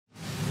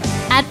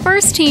At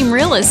First Team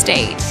Real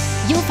Estate,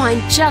 you'll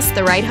find just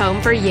the right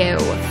home for you.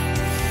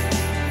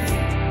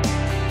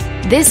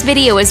 This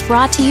video is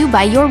brought to you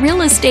by your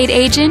real estate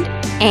agent,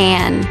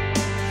 Anne.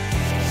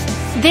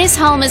 This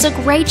home is a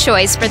great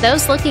choice for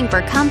those looking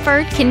for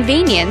comfort,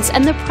 convenience,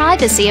 and the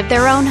privacy of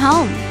their own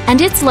home, and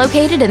it's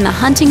located in the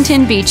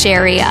Huntington Beach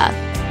area.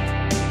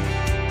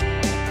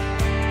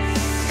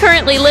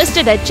 Currently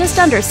listed at just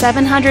under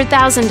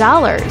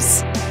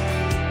 $700,000.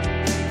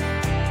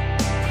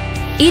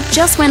 It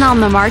just went on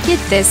the market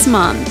this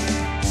month.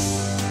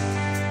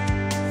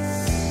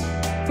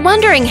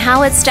 Wondering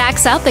how it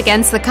stacks up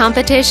against the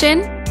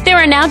competition? There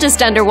are now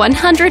just under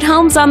 100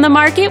 homes on the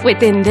market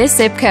within this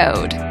zip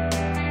code.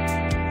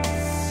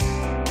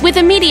 With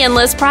a median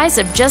list price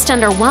of just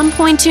under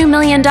 $1.2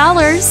 million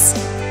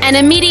and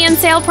a median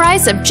sale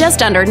price of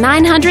just under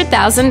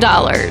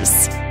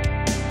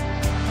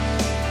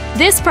 $900,000.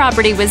 This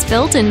property was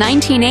built in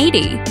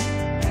 1980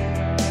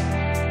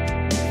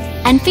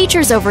 and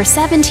features over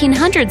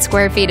 1,700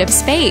 square feet of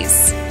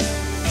space,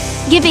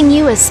 giving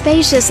you a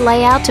spacious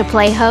layout to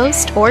play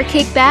host or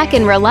kick back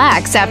and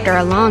relax after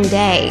a long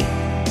day.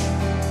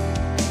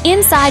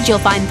 Inside, you'll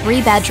find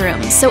 3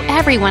 bedrooms, so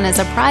everyone has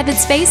a private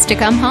space to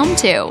come home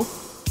to,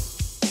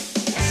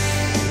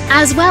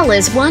 as well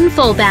as 1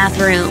 full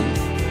bathroom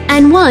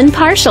and 1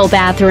 partial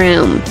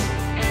bathroom.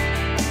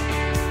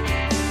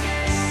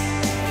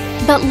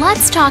 But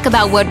let's talk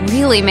about what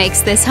really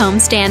makes this home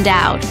stand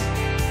out.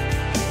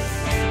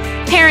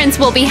 Parents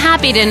will be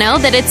happy to know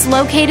that it's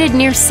located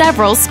near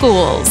several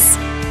schools.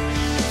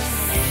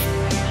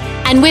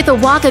 And with a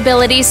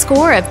walkability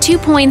score of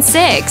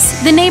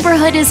 2.6, the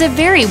neighborhood is a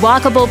very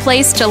walkable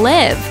place to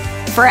live.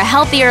 For a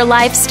healthier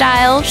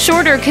lifestyle,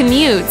 shorter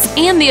commutes,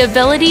 and the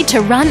ability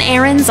to run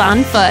errands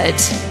on foot.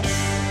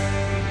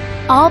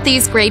 All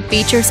these great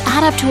features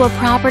add up to a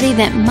property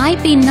that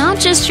might be not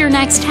just your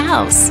next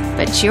house,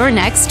 but your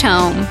next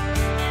home.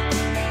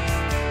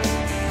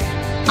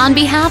 On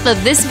behalf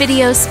of this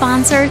video's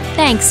sponsor,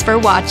 thanks for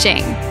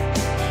watching.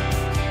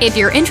 If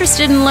you're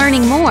interested in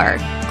learning more,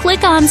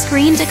 click on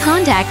screen to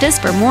contact us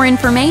for more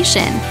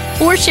information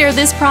or share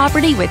this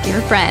property with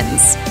your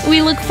friends.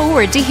 We look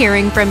forward to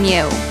hearing from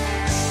you.